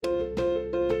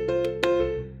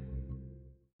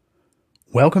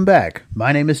Welcome back.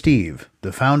 My name is Steve,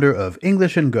 the founder of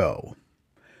English and Go.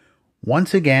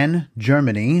 Once again,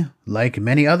 Germany, like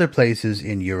many other places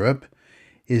in Europe,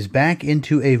 is back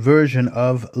into a version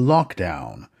of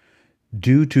lockdown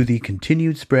due to the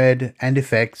continued spread and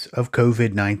effects of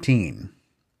COVID-19.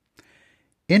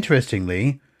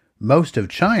 Interestingly, most of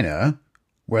China,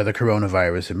 where the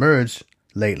coronavirus emerged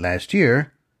late last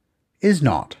year, is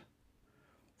not.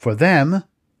 For them,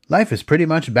 life is pretty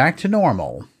much back to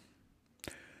normal.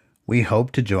 We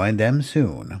hope to join them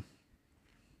soon.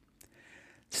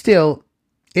 Still,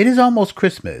 it is almost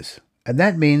Christmas, and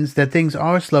that means that things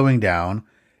are slowing down,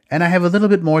 and I have a little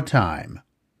bit more time.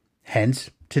 Hence,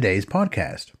 today's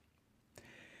podcast.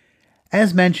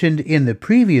 As mentioned in the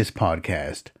previous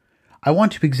podcast, I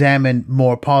want to examine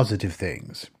more positive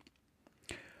things.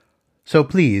 So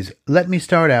please, let me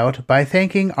start out by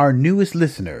thanking our newest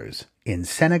listeners in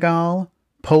Senegal,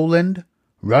 Poland,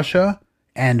 Russia,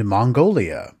 and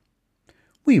Mongolia.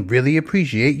 We really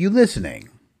appreciate you listening.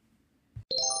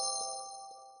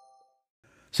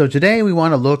 So today we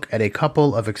want to look at a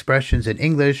couple of expressions in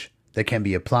English that can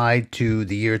be applied to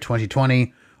the year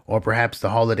 2020 or perhaps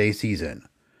the holiday season.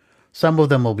 Some of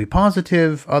them will be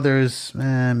positive, others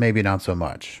maybe not so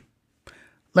much.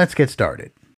 Let's get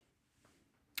started.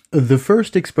 The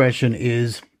first expression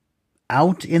is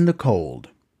out in the cold,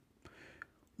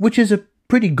 which is a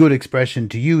pretty good expression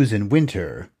to use in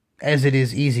winter, as it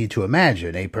is easy to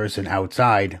imagine a person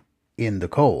outside in the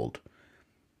cold.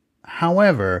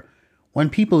 However, when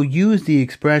people use the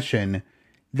expression,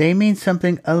 they mean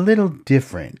something a little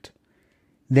different.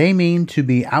 They mean to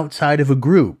be outside of a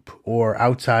group or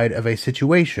outside of a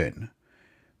situation.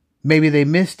 Maybe they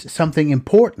missed something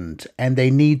important and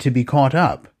they need to be caught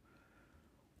up.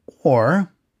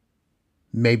 Or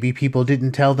maybe people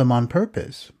didn't tell them on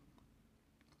purpose.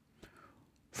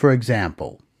 For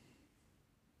example,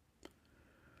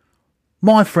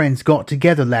 my friends got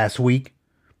together last week,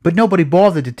 but nobody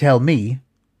bothered to tell me,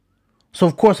 so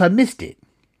of course I missed it.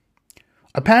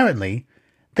 Apparently,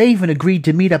 they even agreed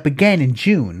to meet up again in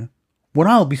June, when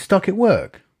I'll be stuck at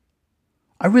work.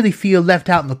 I really feel left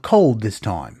out in the cold this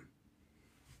time.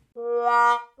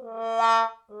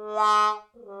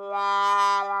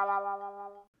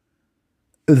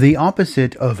 The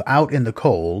opposite of out in the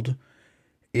cold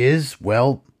is,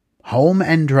 well, home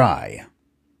and dry,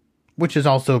 which is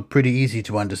also pretty easy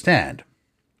to understand.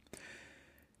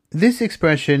 This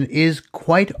expression is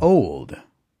quite old.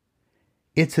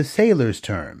 It's a sailor's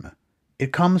term.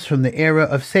 It comes from the era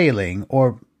of sailing,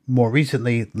 or more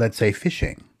recently, let's say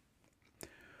fishing.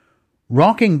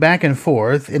 Rocking back and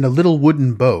forth in a little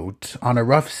wooden boat on a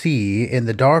rough sea in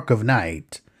the dark of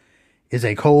night is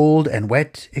a cold and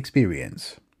wet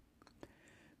experience.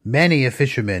 Many a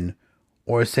fisherman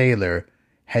or sailor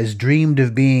has dreamed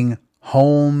of being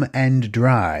home and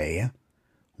dry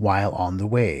while on the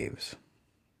waves.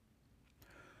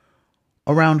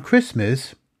 Around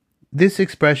Christmas, this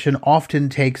expression often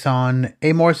takes on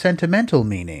a more sentimental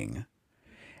meaning.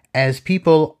 As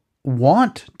people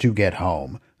want to get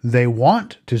home, they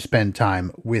want to spend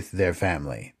time with their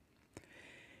family.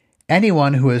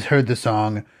 Anyone who has heard the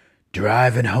song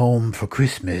 "Driving Home for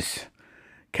Christmas"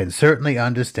 can certainly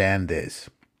understand this,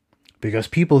 because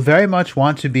people very much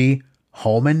want to be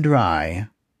home and dry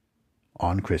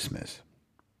on Christmas.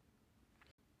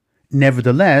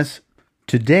 Nevertheless,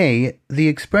 today the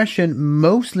expression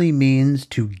mostly means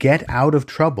to get out of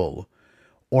trouble,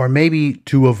 or maybe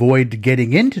to avoid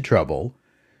getting into trouble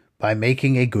by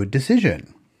making a good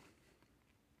decision.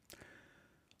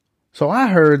 So I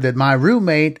heard that my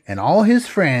roommate and all his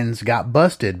friends got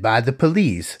busted by the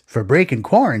police for breaking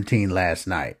quarantine last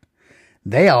night.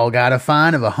 They all got a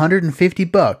fine of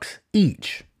 $150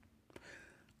 each.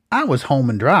 I was home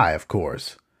and dry, of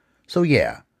course. So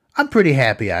yeah, I'm pretty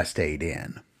happy I stayed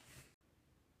in.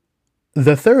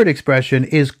 The third expression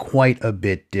is quite a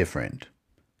bit different.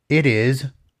 It is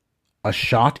a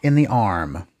shot in the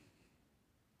arm.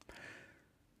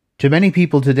 To many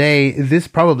people today, this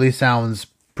probably sounds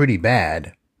pretty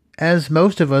bad, as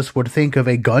most of us would think of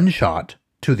a gunshot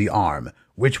to the arm,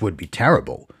 which would be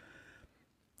terrible.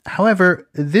 However,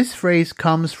 this phrase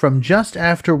comes from just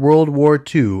after World War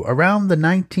II, around the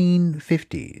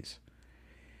 1950s.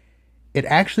 It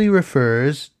actually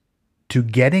refers to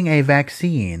getting a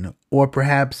vaccine or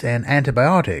perhaps an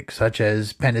antibiotic such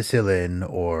as penicillin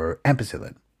or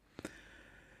ampicillin.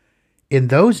 In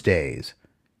those days,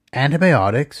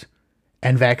 antibiotics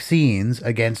and vaccines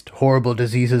against horrible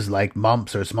diseases like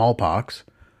mumps or smallpox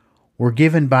were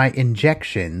given by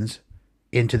injections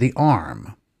into the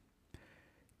arm.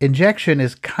 Injection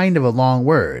is kind of a long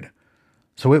word,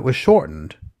 so it was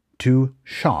shortened to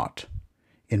shot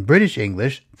In British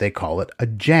English, they call it a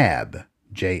jab,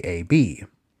 J-A-B.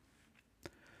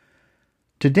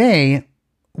 Today,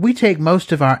 we take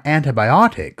most of our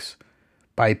antibiotics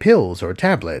by pills or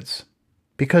tablets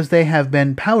because they have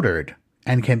been powdered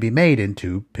and can be made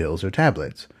into pills or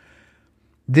tablets.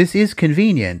 This is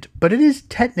convenient, but it is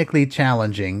technically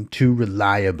challenging to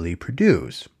reliably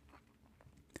produce.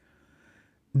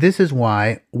 This is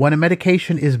why, when a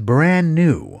medication is brand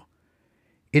new,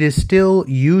 it is still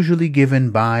usually given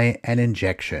by an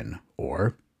injection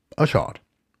or a shot.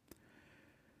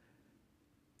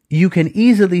 You can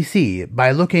easily see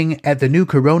by looking at the new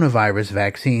coronavirus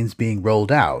vaccines being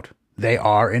rolled out, they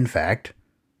are, in fact,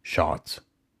 shots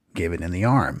given in the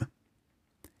arm.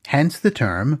 Hence the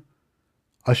term,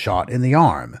 a shot in the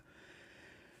arm.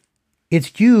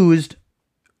 It's used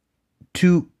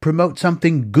to promote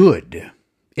something good.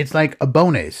 It's like a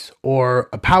bonus or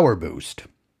a power boost.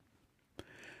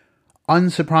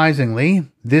 Unsurprisingly,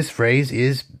 this phrase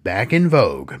is back in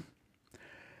vogue.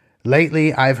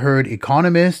 Lately, I've heard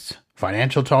economists,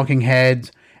 financial talking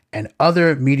heads, and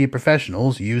other media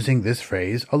professionals using this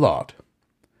phrase a lot.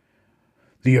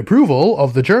 The approval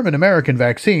of the German-American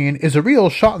vaccine is a real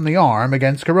shot in the arm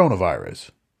against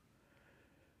coronavirus.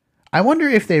 I wonder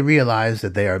if they realize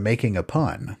that they are making a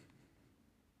pun.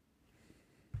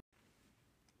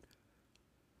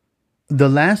 The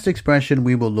last expression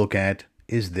we will look at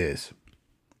is this.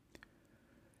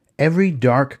 Every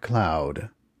dark cloud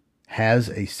has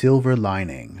a silver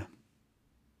lining.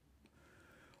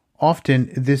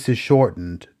 Often this is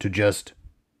shortened to just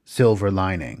silver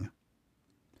lining.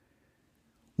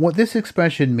 What this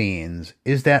expression means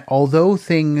is that although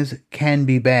things can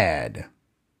be bad,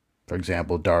 for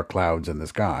example, dark clouds in the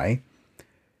sky,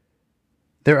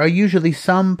 there are usually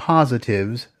some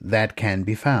positives that can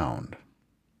be found.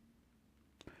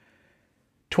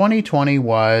 2020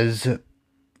 was,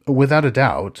 without a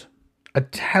doubt, a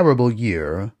terrible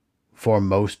year for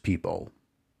most people.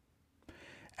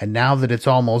 And now that it's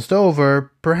almost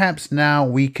over, perhaps now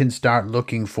we can start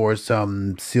looking for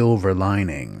some silver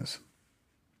linings.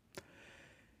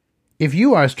 If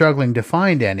you are struggling to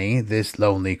find any this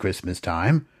lonely Christmas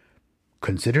time,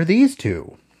 consider these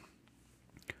two.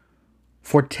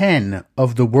 For 10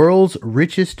 of the world's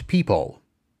richest people,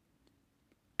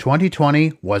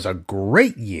 2020 was a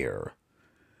great year.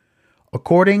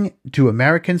 According to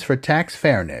Americans for Tax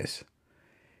Fairness,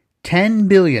 10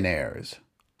 billionaires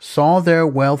saw their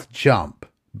wealth jump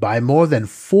by more than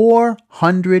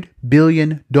 $400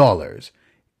 billion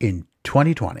in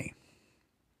 2020.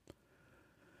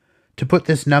 To put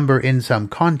this number in some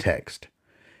context,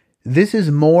 this is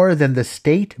more than the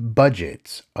state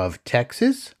budgets of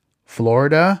Texas,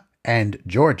 Florida, and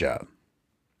Georgia,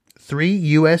 3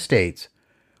 U.S. states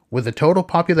with a total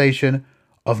population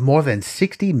of more than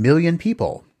 60 million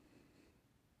people.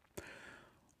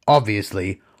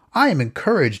 Obviously, I am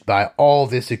encouraged by all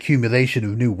this accumulation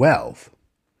of new wealth,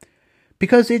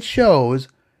 because it shows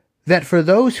that for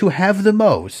those who have the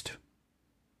most,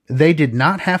 they did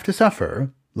not have to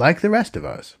suffer like the rest of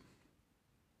us.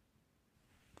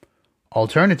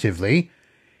 Alternatively,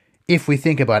 if we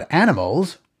think about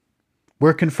animals,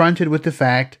 we're confronted with the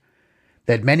fact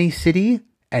that many city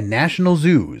and national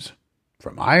zoos,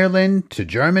 from Ireland to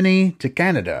Germany to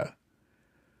Canada,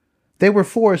 they were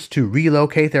forced to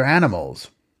relocate their animals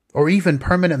or even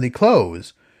permanently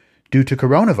close due to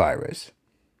coronavirus.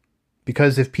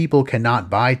 Because if people cannot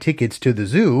buy tickets to the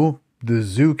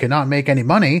zoo cannot make any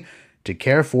money to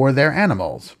care for their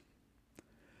animals.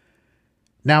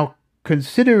 Now,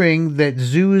 considering that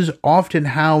zoos often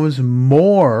house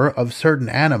more of certain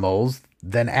animals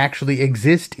than actually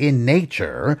exist in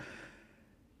nature,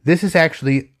 this is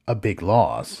actually a big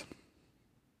loss.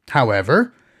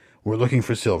 However, we're looking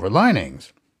for silver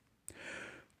linings.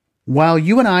 While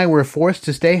you and I were forced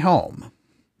to stay home,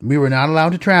 we were not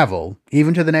allowed to travel,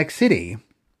 even to the next city.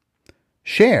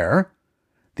 Cher,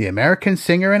 the American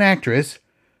singer and actress,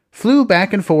 flew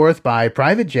back and forth by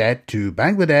private jet to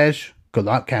Bangladesh,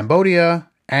 Cambodia,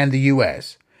 and the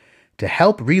U.S. to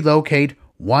help relocate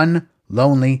one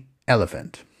lonely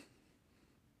elephant.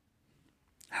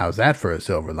 How's that for a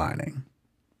silver lining?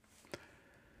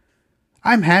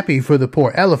 I'm happy for the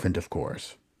poor elephant, of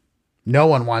course. No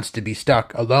one wants to be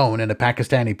stuck alone in a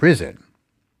Pakistani prison.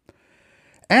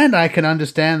 And I can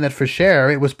understand that for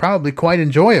Cher it was probably quite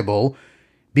enjoyable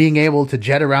being able to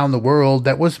jet around the world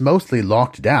that was mostly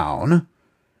locked down.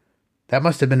 That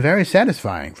must have been very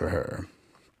satisfying for her.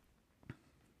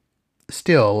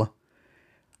 Still,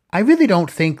 I really don't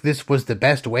think this was the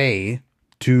best way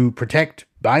to protect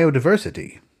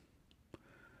biodiversity.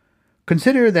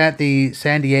 Consider that the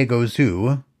San Diego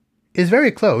Zoo is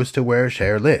very close to where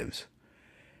Cher lives.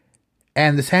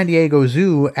 And the San Diego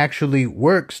Zoo actually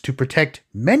works to protect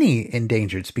many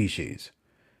endangered species.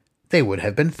 They would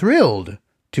have been thrilled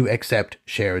to accept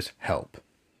Cher's help.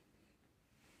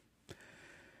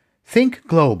 Think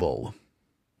global,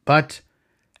 but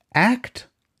act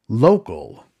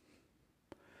local.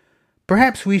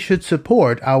 Perhaps we should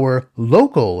support our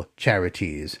local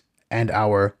charities and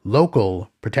our local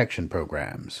protection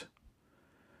programs.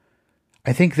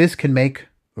 I think this can make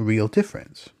a real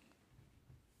difference.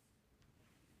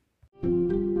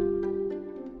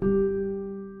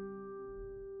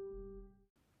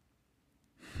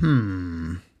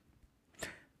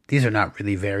 These are not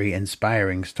really very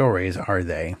inspiring stories, are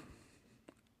they?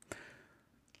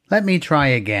 Let me try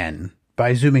again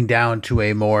by zooming down to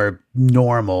a more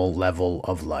normal level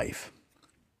of life.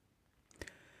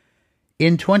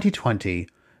 In 2020,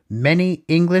 many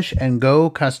English and Go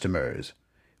customers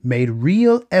made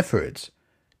real efforts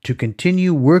to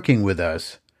continue working with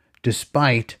us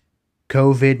despite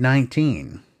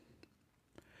COVID-19.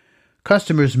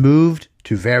 Customers moved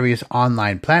to various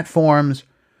online platforms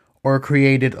or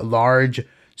created large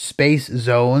space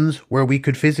zones where we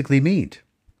could physically meet.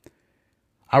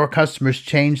 Our customers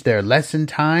changed their lesson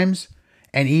times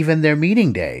and even their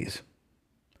meeting days.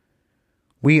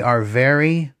 We are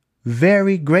very,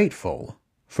 very grateful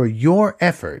for your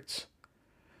efforts,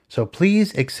 so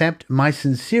please accept my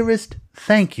sincerest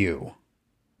thank you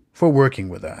for working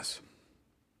with us.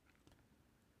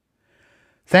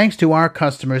 Thanks to our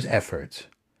customers' efforts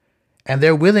and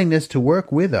their willingness to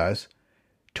work with us,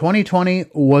 2020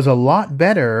 was a lot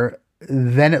better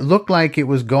than it looked like it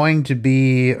was going to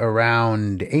be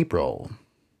around April.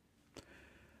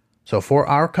 So for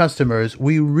our customers,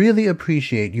 we really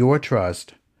appreciate your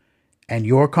trust and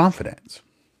your confidence.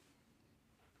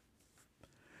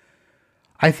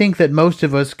 I think that most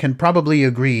of us can probably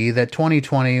agree that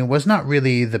 2020 was not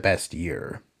really the best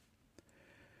year.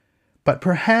 But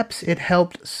perhaps it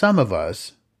helped some of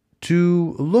us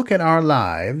to look at our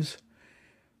lives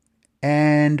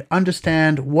and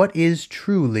understand what is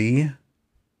truly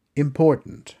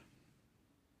important.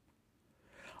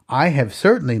 I have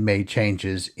certainly made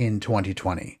changes in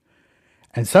 2020,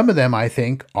 and some of them I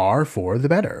think are for the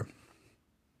better.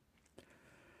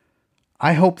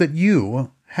 I hope that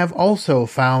you have also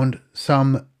found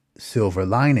some silver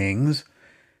linings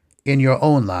in your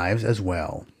own lives as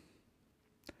well.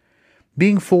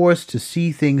 Being forced to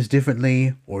see things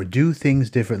differently or do things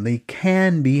differently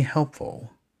can be helpful.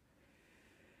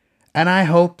 And I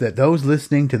hope that those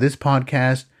listening to this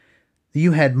podcast,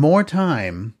 you had more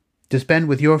time to spend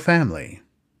with your family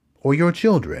or your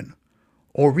children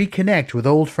or reconnect with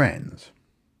old friends.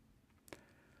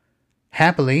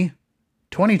 Happily,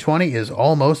 2020 is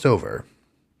almost over.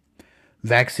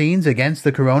 Vaccines against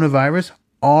the coronavirus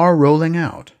are rolling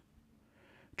out.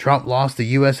 Trump lost the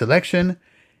U.S. election,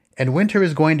 and winter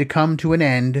is going to come to an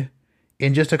end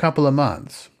in just a couple of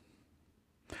months.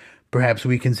 Perhaps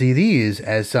we can see these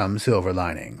as some silver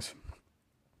linings.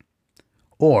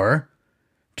 Or,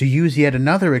 to use yet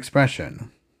another expression,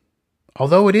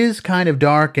 although it is kind of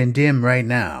dark and dim right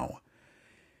now,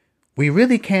 we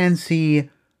really can see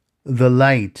the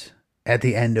light at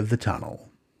the end of the tunnel.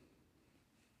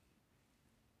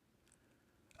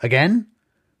 Again,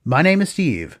 my name is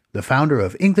Steve, the founder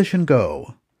of English &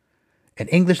 Go, an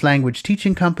English language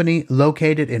teaching company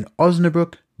located in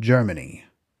Osnabrück, Germany.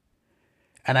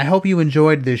 And I hope you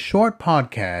enjoyed this short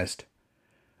podcast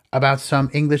about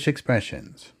some English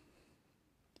expressions.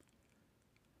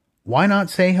 Why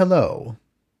not say hello?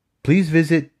 Please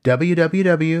visit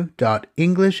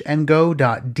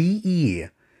www.englishandgo.de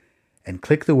and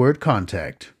click the word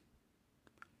contact.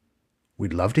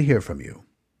 We'd love to hear from you.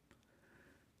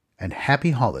 And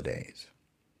happy holidays.